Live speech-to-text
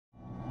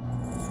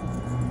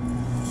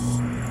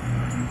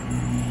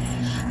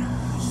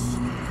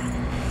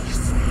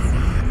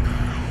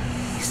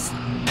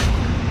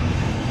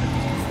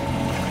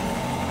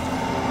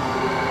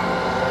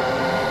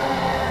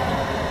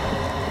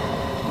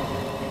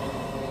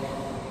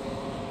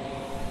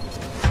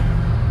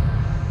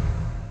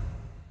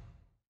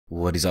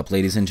What is up,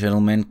 ladies and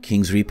gentlemen?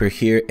 King's Reaper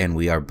here, and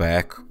we are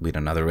back with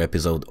another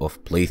episode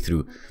of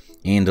playthrough.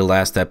 In the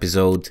last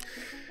episode,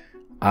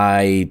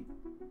 I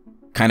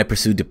kind of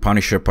pursued the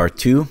Punisher part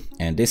 2,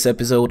 and this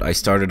episode I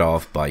started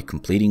off by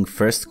completing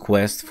first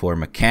quest for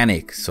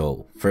mechanic.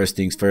 So first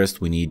things first,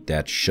 we need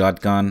that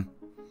shotgun.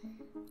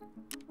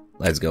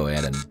 Let's go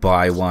ahead and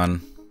buy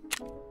one,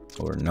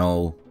 or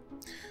no.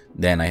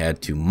 Then I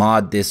had to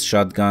mod this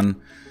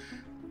shotgun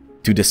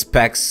to the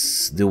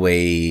specs the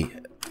way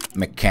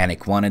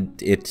mechanic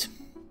wanted it,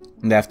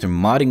 and after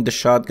modding the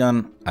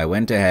shotgun I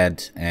went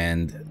ahead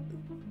and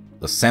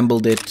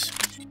assembled it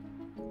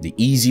the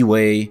easy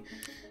way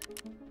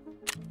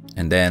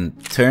and then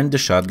turned the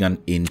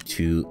shotgun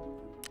into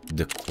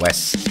the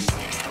quest.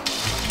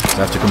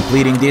 So after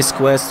completing this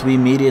quest we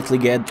immediately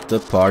get the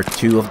part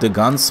 2 of the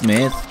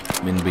gunsmith,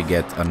 when we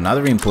get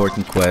another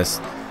important quest,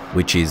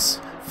 which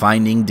is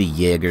finding the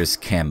Jaeger's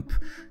camp.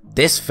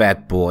 This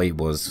fat boy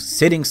was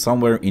sitting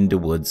somewhere in the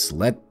woods,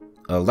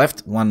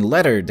 left one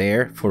letter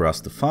there for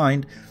us to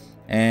find,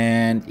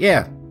 and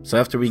yeah, so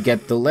after we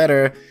get the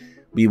letter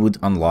we would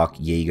unlock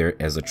Jaeger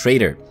as a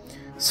trader.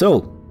 So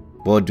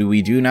what do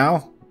we do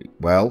now?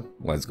 Well,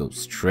 let's go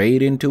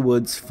straight into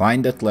woods,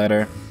 find that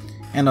letter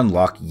and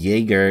unlock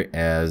Jaeger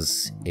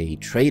as a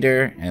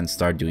trader and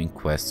start doing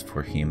quests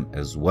for him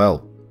as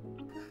well.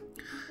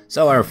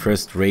 So our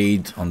first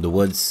raid on the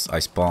woods, I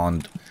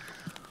spawned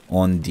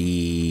on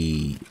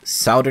the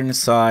southern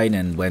side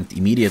and went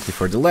immediately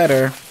for the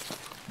letter,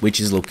 which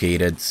is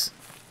located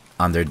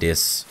under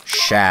this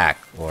shack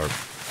or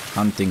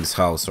hunting's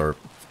house or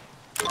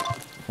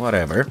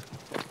whatever.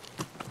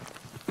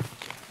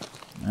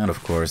 And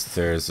of course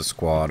there's a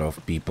squad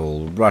of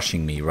people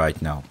rushing me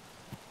right now.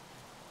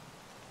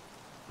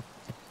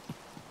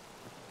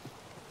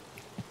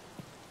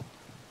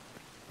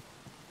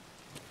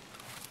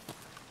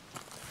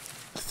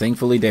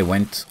 Thankfully they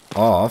went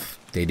off,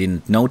 they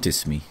didn't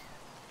notice me.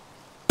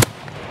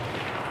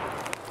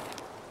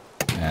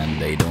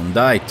 And they don't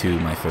die to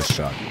my first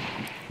shot.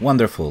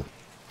 Wonderful.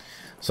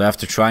 So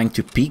after trying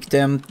to peek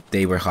them,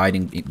 they were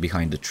hiding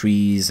behind the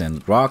trees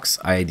and rocks.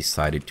 I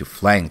decided to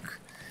flank.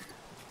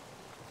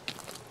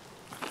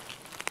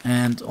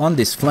 And on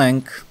this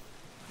flank,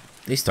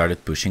 they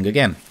started pushing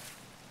again.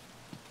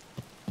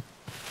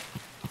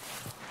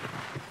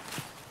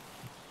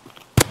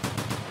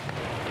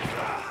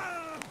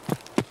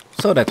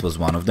 So that was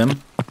one of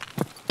them.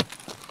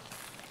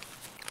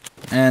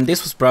 And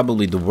this was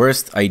probably the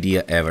worst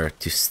idea ever,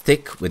 to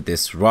stick with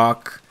this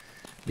rock,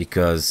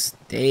 because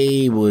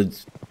they would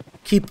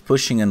keep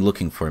pushing and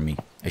looking for me.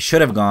 I should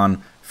have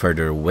gone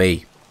further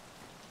away.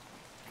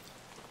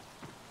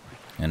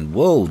 And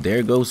whoa,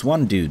 there goes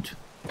one dude.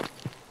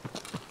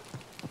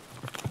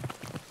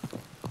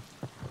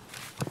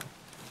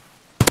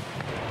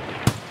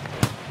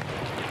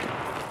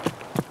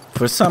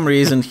 For some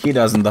reason he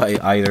doesn't die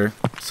either,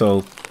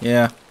 so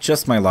yeah,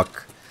 just my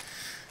luck.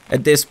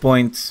 At this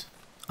point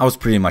I was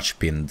pretty much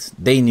pinned.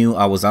 They knew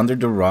I was under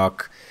the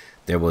rock.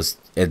 There was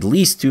at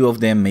least 2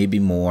 of them, maybe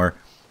more,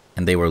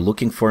 and they were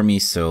looking for me,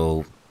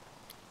 so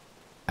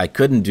I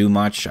couldn't do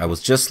much. I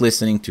was just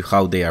listening to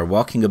how they are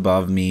walking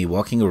above me,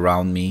 walking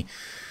around me,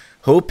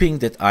 hoping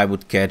that I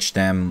would catch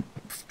them,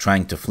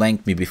 trying to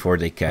flank me before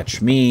they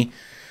catch me.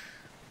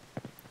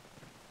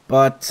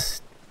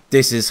 But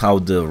this is how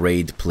the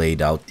raid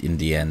played out in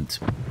the end.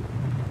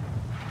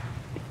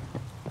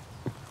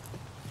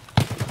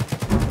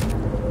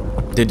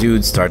 The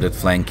dude started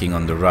flanking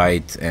on the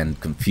right and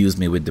confused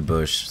me with the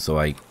bush, so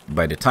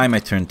by the time I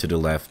turned to the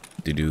left,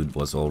 the dude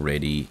was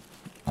already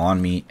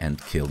on me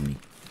and killed me.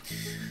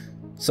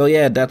 So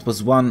yeah, that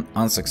was one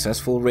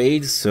unsuccessful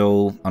raid,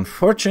 so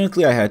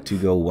unfortunately I had to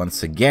go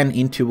once again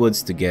into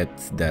woods to get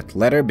that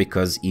letter,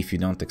 because if you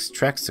don't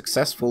extract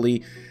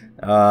successfully,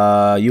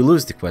 you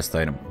lose the quest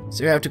item,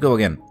 so you have to go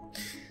again.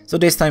 So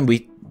this time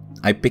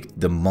I picked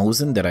the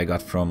Mosin that I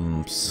got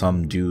from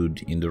some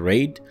dude in the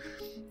raid,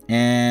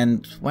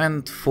 and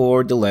went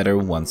for the letter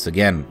once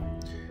again.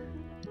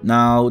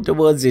 Now the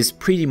woods is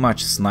pretty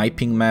much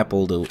sniping map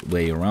all the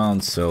way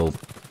around, so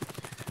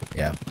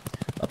yeah.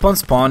 Upon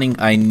spawning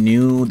I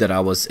knew that I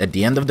was at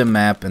the end of the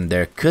map and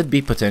there could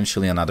be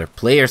potentially another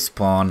player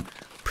spawn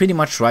pretty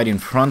much right in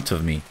front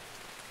of me.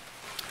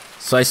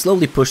 So I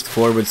slowly pushed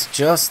forwards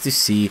just to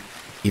see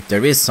if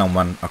there is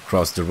someone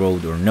across the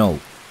road or no.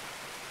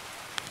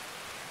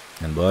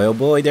 And boy oh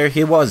boy, there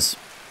he was.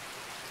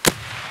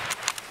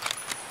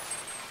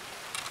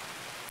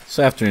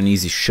 So after an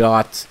easy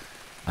shot,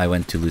 I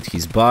went to loot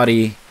his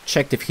body,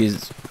 checked if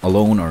he's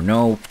alone or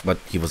no, but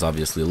he was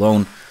obviously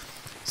alone.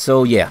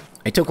 So yeah,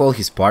 I took all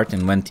his part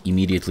and went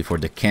immediately for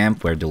the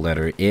camp where the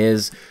letter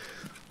is.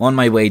 On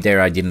my way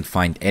there I didn't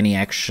find any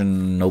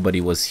action,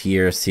 nobody was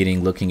here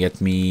sitting looking at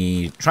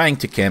me, trying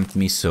to camp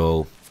me,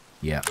 so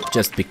yeah,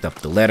 just picked up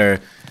the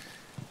letter.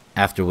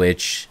 After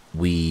which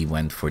we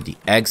went for the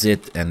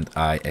exit and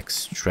I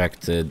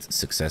extracted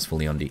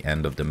successfully on the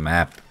end of the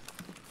map.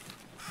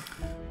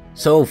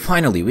 So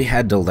finally we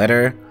had the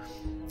letter.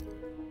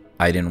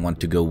 I didn't want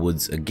to go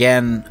woods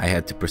again. I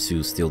had to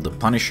pursue still the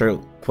Punisher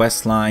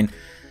quest line.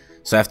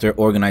 So after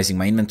organizing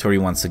my inventory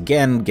once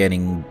again,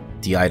 getting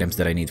the items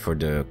that I need for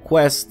the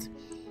quest,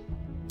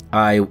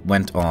 I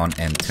went on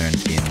and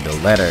turned in the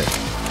letter.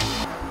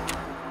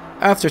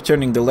 After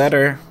turning the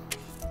letter,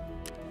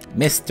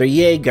 Mr.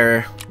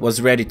 Jaeger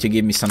was ready to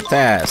give me some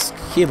tasks.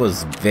 He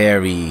was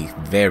very,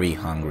 very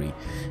hungry,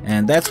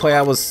 and that's why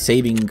I was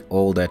saving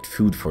all that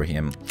food for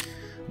him.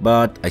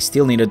 But I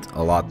still needed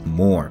a lot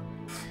more.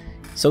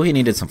 So he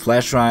needed some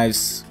flash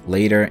drives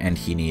later, and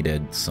he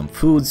needed some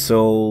food,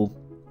 so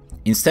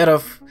instead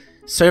of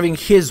serving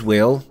his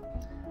will,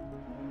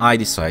 I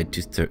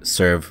decided to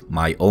serve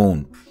my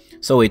own.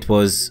 So it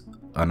was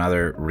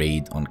another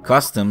raid on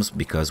customs,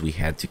 because we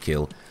had to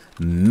kill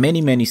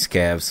many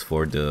scavs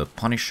for the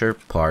Punisher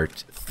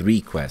Part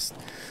 3 quest.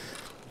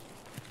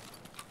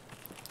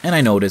 And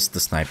I noticed the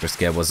sniper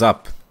scav was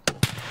up,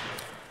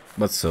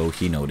 but so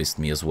he noticed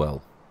me as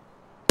well.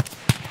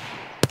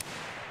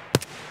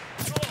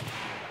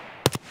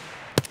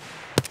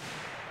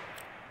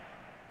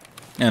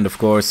 And of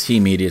course he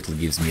immediately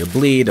gives me a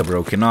bleed, a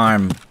broken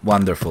arm.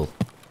 Wonderful.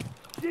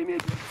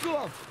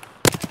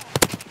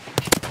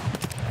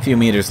 A few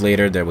meters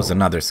later there was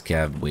another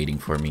scav waiting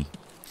for me.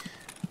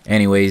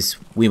 Anyways,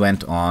 we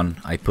went on.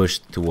 I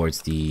pushed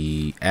towards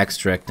the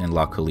extract, and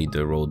luckily the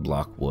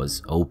roadblock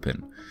was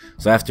open.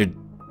 So after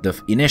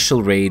the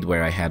initial raid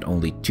where I had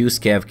only 2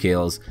 scav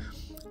kills,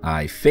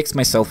 I fixed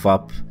myself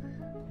up,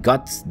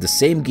 got the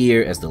same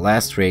gear as the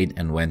last raid,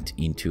 and went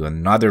into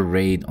another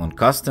raid on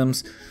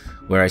customs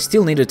where I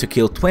still needed to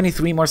kill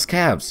 23 more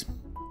scavs.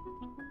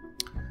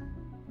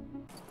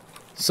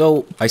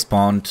 So I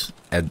spawned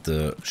at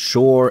the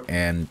shore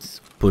and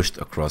pushed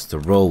across the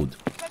road.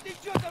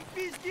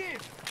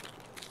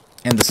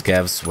 And the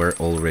scavs were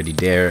already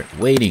there,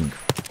 waiting.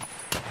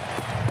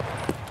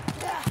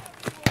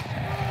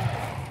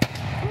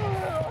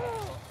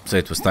 So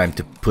it was time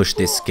to push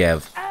this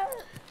scav.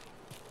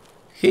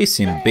 He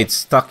seemed a bit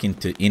stuck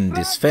in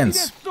this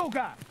fence.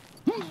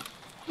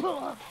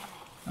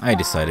 I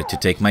decided to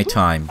take my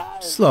time,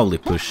 slowly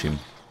push him.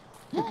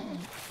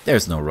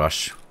 There's no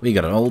rush, we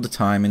got all the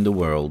time in the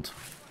world.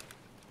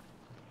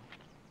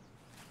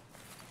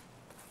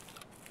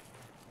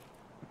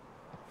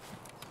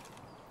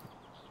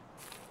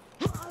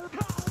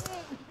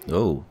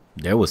 Oh,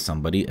 there was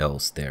somebody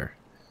else there.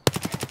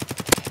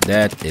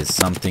 That is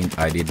something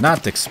I did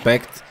not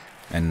expect,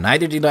 and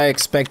neither did I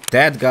expect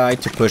that guy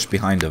to push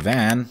behind the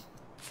van.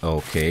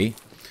 Okay.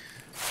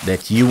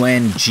 That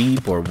UN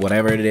Jeep or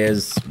whatever it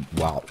is.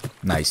 Wow,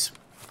 nice.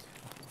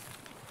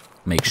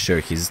 Make sure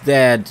he's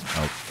dead.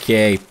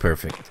 Okay,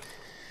 perfect.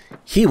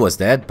 He was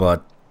dead,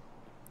 but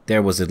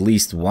there was at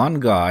least one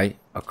guy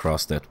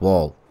across that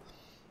wall.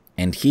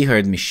 And he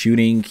heard me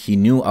shooting. He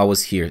knew I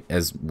was here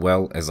as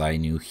well as I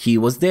knew he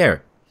was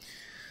there.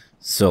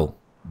 So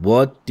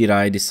what did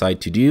I decide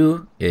to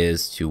do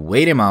is to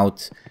wait him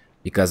out,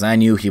 because I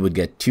knew he would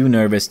get too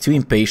nervous, too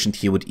impatient.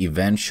 He would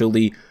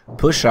eventually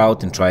push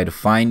out and try to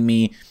find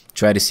me,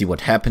 try to see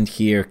what happened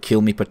here,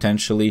 kill me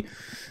potentially.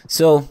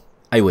 So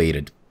I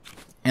waited,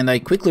 and I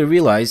quickly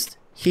realized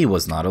he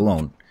was not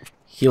alone.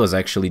 He was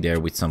actually there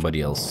with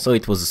somebody else, so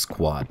it was a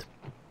squad.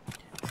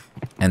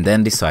 And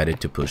then decided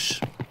to push.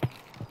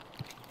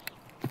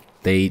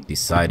 They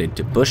decided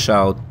to push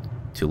out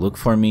to look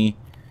for me.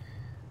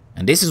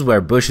 And this is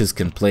where bushes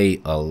can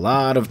play a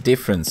lot of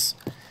difference.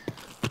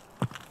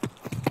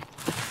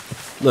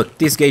 Look,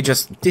 this guy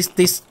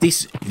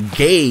this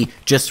gay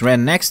just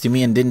ran next to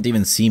me and didn't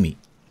even see me.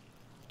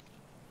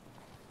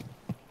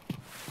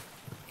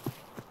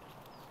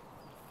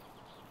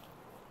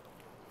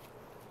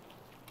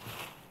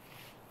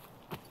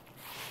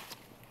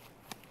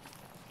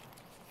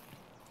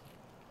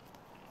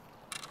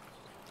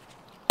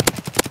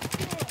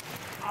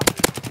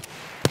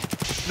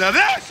 Now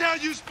that's how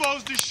you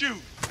supposed to shoot.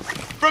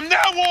 From now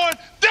on,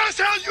 that's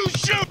how you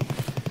shoot.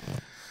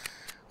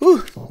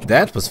 Whew,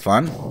 that was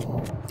fun.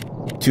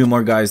 2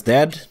 more guys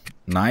dead.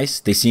 Nice.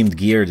 They seemed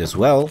geared as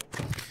well.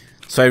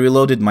 So I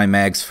reloaded my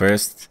mags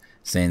first,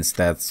 since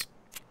that's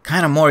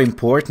kind of more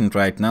important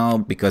right now,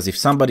 because if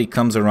somebody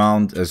comes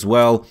around as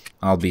well,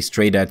 I'll be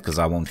straight dead because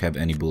I won't have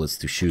any bullets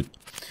to shoot.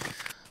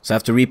 So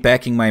after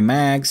repacking my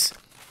mags,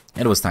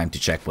 it was time to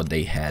check what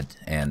they had,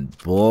 and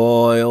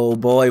boy, oh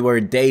boy,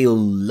 were they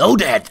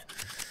loaded!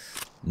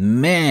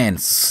 Man,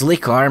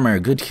 slick armor,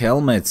 good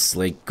helmets,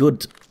 like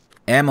good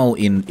ammo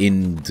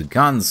in the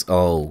guns.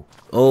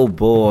 Oh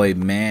boy,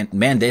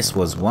 man, this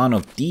was one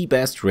of the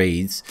best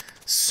raids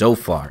so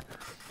far.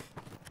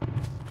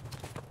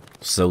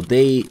 So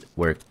they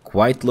were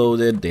quite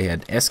loaded. They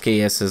had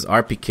SKSs,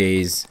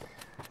 RPKs.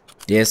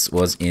 This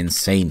was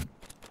insane.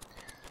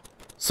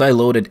 So I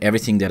loaded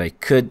everything that I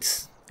could.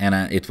 And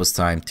it was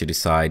time to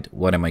decide,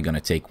 what am I gonna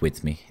take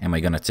with me? Am I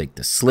gonna take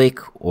the Slick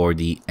or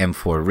the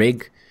M4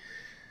 rig?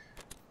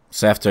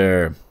 So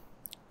after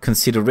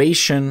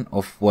consideration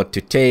of what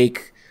to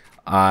take,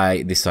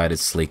 I decided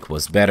Slick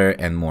was better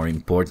and more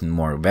important,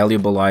 more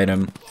valuable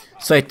item.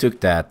 So I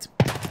took that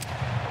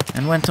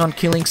and went on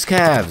killing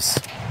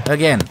scavs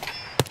again.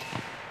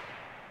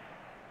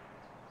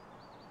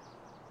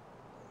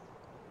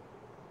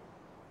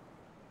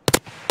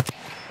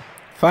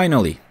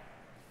 Finally.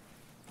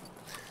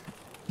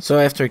 So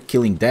after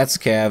killing that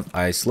scav,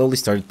 I slowly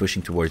started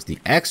pushing towards the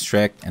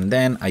extract, and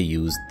then I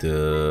used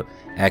the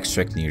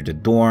extract near the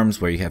dorms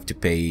where you have to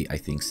pay, I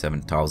think,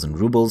 7,000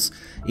 rubles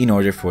in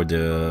order for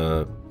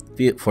the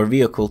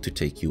vehicle to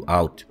take you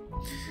out.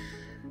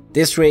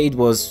 This raid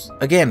was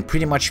again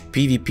pretty much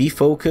PvP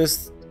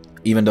focused,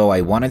 even though I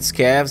wanted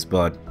scavs,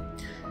 but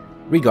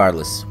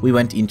regardless, we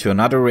went into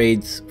another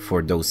raid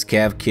for those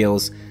scav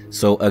kills.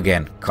 So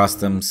again,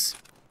 customs,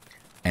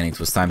 and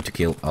it was time to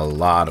kill a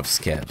lot of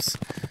scavs.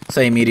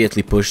 So I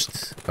immediately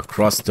pushed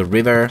across the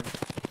river,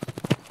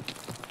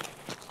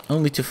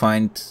 only to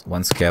find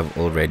one scav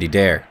already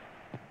there.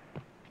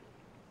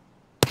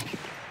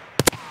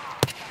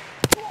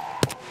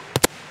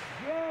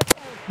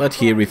 But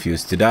he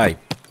refused to die.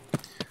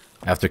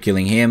 After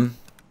killing him,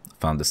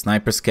 found the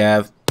sniper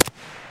scav.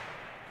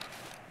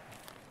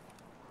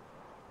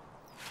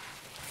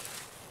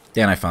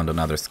 Then I found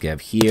another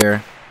scav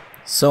here.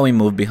 So we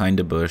moved behind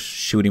the bush,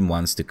 shoot him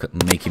once to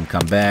make him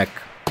come back.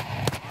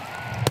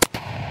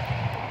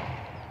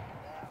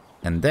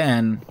 And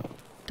then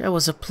there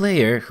was a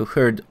player who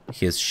heard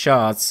his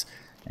shots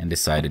and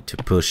decided to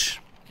push.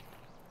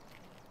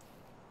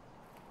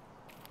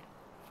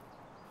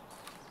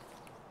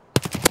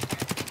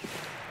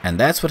 And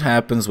that's what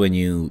happens when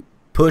you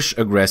push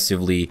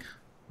aggressively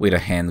with a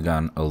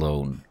handgun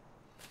alone.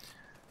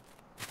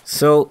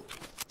 So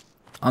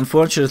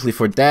unfortunately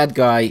for that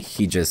guy,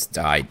 he just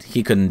died.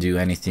 He couldn't do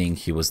anything,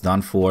 he was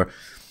done for.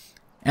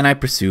 And I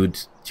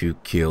pursued to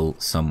kill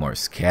some more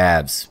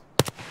scavs.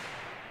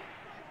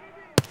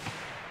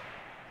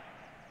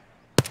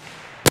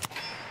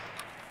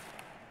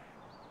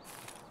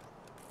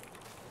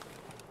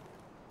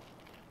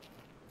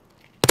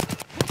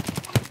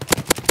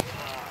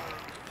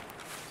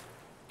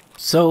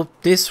 So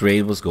this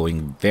raid was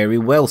going very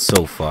well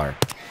so far.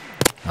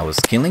 I was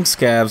killing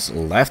scavs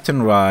left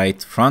and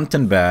right, front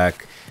and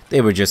back. They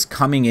were just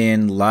coming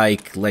in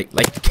like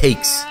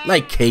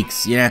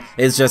cakes, yeah.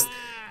 It's just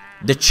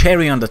the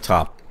cherry on the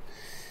top.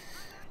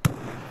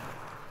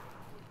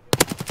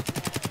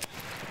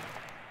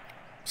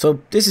 So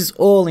this is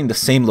all in the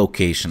same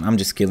location. I'm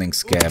just killing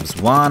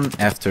scavs one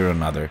after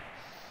another.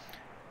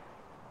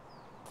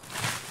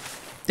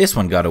 This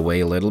one got away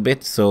a little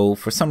bit, so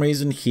for some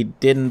reason he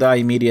didn't die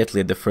immediately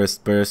at the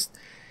first burst.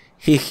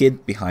 He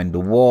hid behind the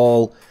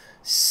wall,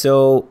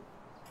 so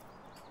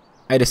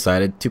I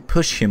decided to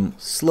push him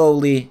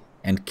slowly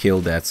and kill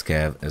that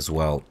scav as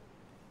well.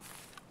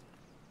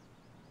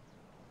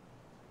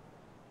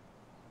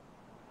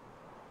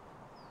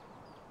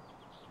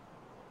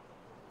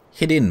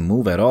 He didn't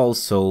move at all,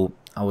 so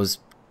I was a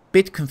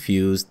bit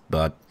confused,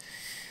 but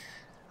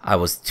I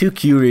was too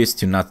curious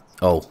to not...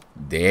 Oh,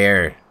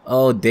 there.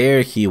 Oh,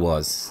 there he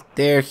was.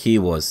 There he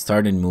was.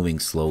 Started moving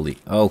slowly.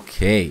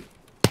 Okay.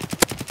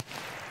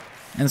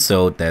 And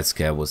so that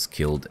scav was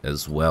killed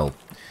as well.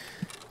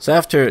 So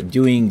after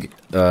doing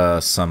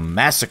some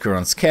massacre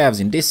on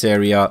scavs in this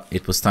area,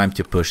 it was time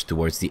to push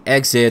towards the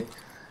exit.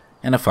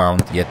 And I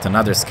found yet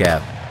another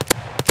scav.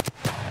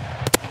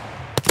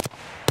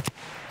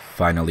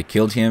 Finally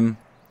killed him.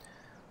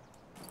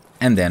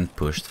 And then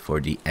pushed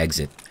for the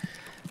exit.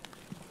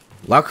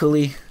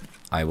 Luckily,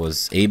 I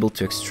was able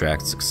to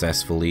extract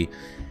successfully,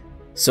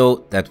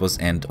 so that was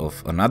end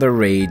of another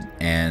raid,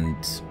 and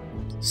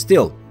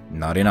still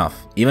not enough.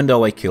 Even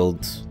though I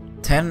killed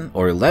 10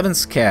 or 11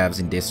 scavs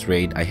in this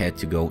raid, I had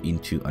to go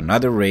into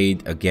another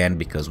raid again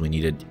because we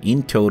needed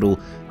in total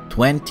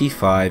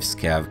 25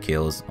 scav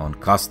kills on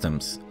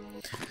customs.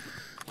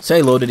 So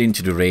I loaded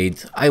into the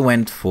raid. I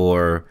went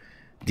for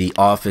the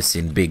office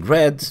in Big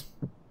Red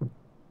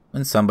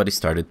when somebody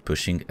started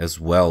pushing as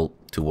well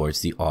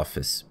towards the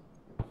office.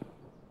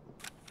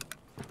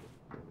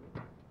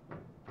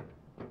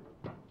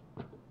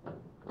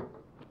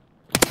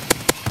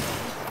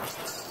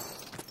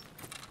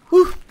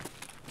 Whew.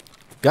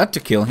 Got to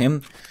kill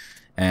him,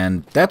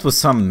 and that was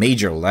some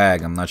major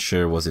lag. I'm not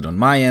sure was it on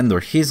my end or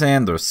his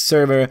end or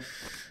server,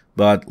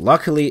 but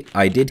luckily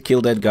I did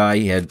kill that guy.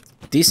 He had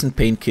decent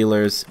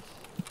painkillers,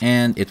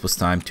 and it was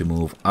time to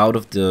move out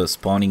of the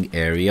spawning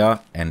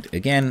area and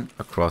again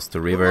across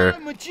the river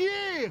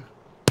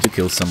to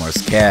kill some more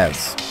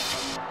scavs.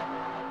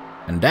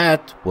 And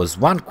that was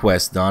one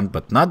quest done,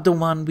 but not the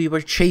one we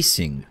were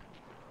chasing.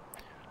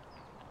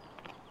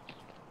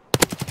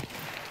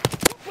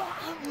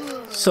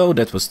 So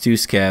that was 2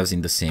 scavs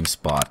in the same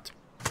spot.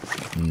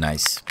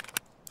 Nice.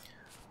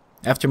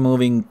 After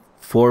moving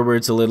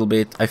forwards a little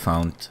bit, I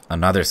found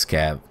another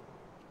scav.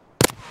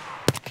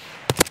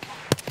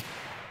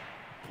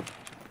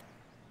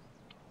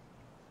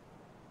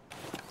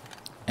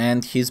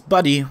 And his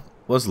buddy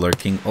was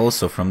lurking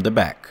also from the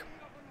back.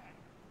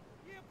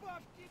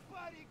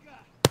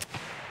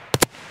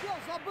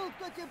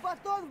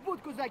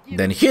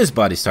 Then his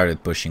buddy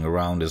started pushing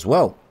around as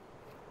well.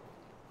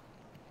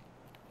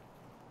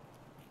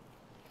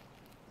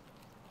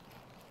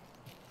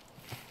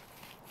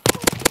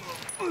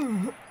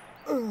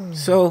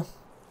 So,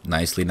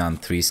 nicely done,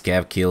 3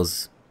 scav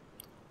kills.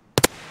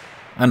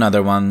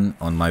 Another one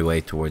on my way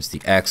towards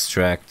the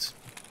extract.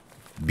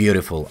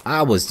 Beautiful.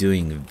 I was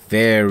doing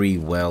very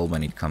well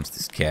when it comes to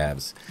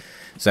scavs.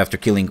 So after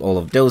killing all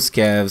of those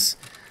scavs,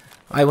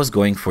 I was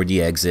going for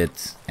the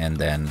exit and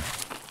then...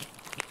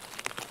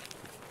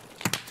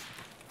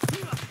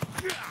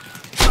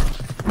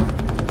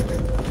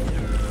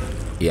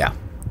 yeah,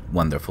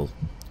 wonderful.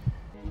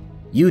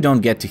 You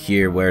don't get to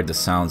hear where the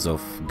sounds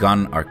of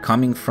gun are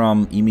coming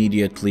from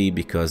immediately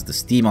because the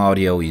Steam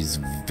audio is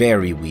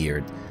very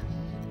weird.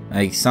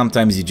 Like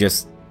sometimes you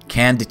just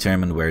can't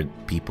determine where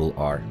people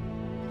are.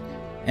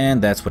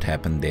 And that's what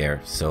happened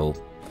there. So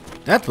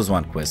that was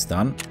one quest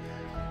done.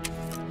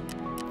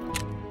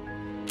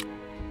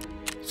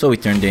 So we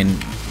turned in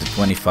the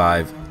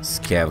 25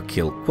 scav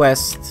kill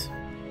quest.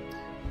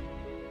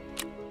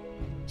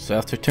 So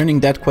after turning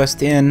that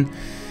quest in,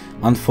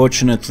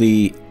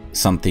 unfortunately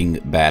something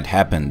bad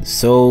happened.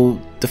 So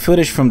the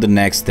footage from the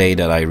next day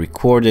that I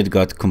recorded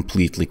got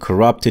completely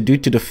corrupted due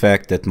to the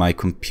fact that my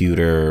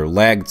computer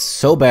lagged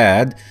so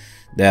bad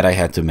that I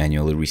had to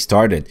manually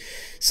restart it.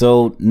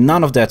 So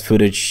none of that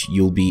footage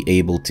you'll be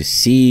able to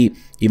see,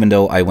 even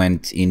though I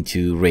went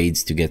into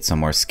raids to get some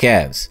more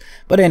scavs.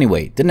 But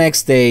anyway, the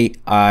next day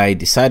I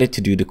decided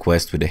to do the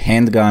quest with a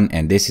handgun,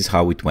 and this is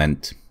how it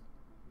went.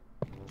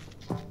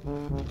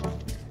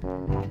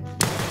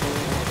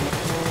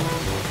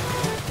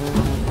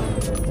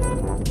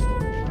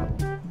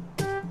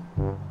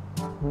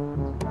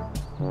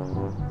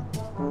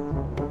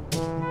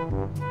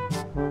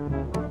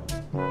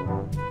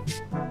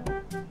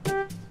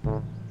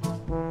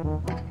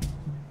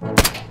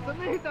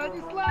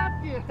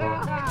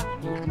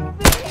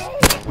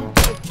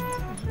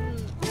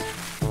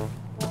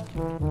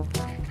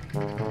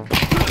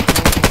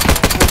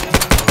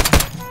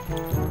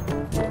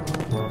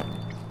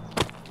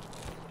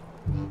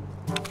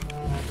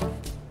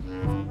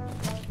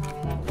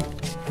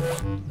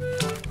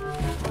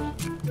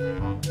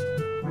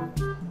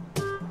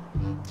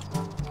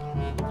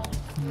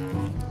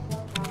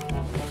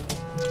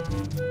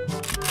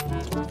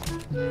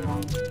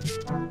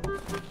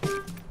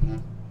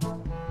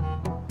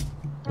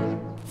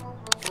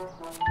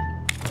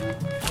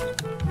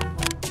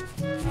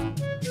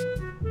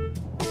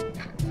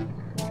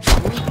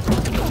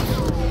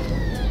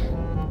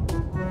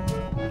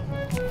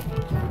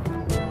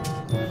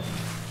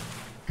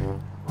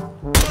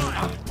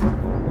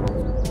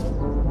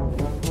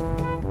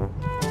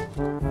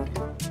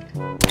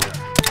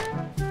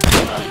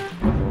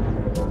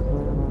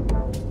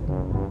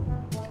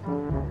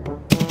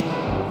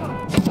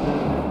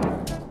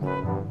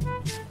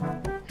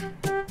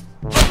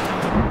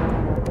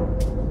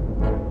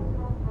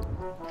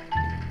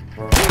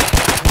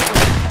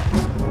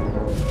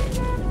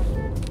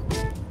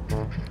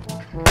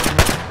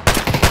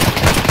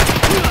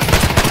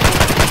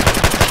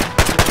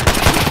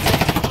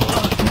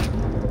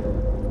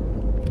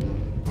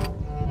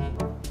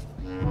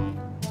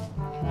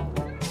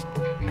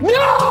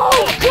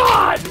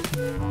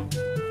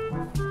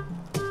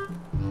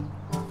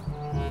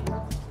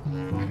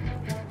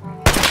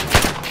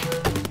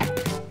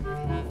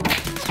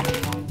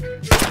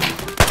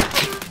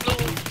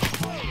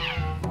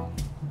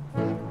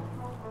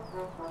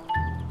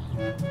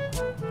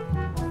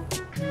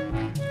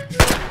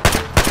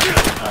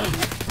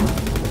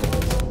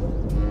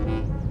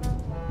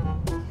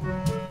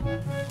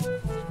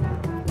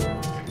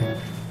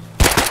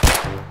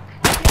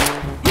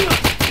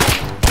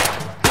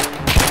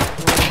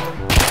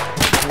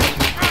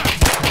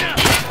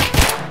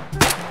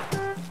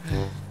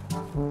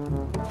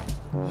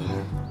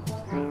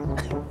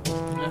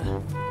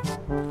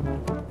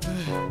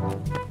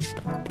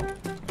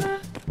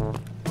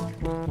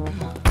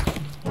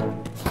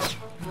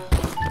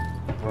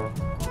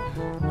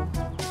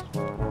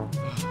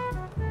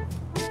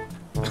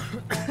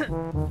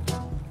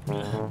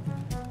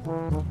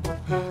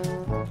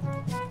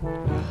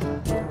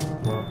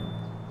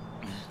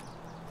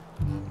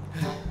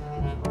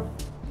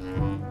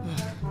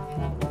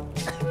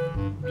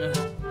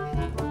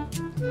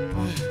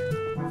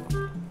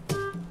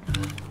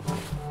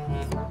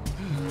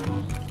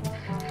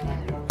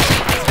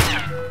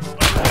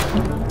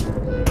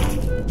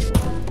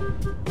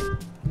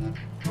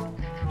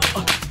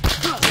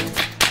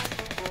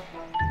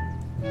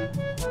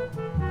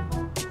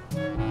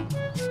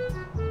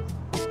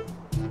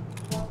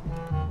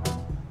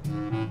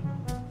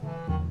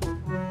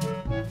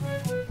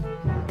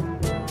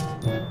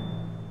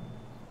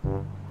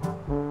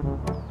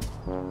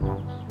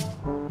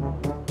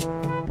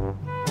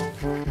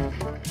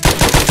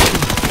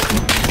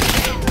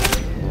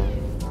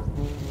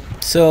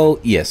 So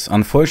yes,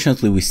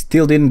 unfortunately we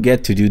still didn't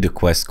get to do the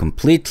quest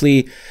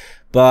completely,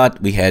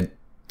 but we had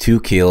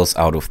 2 kills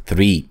out of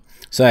 3.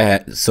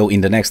 So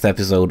in the next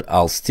episode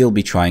I'll still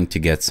be trying to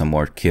get some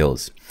more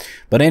kills.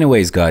 But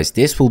anyways guys,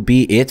 this will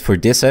be it for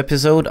this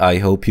episode. I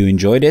hope you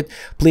enjoyed it.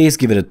 Please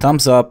give it a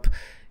thumbs up,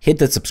 hit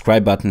that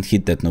subscribe button,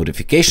 hit that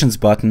notifications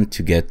button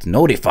to get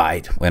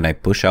notified when I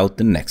push out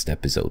the next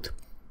episode.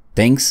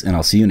 Thanks, and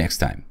I'll see you next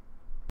time.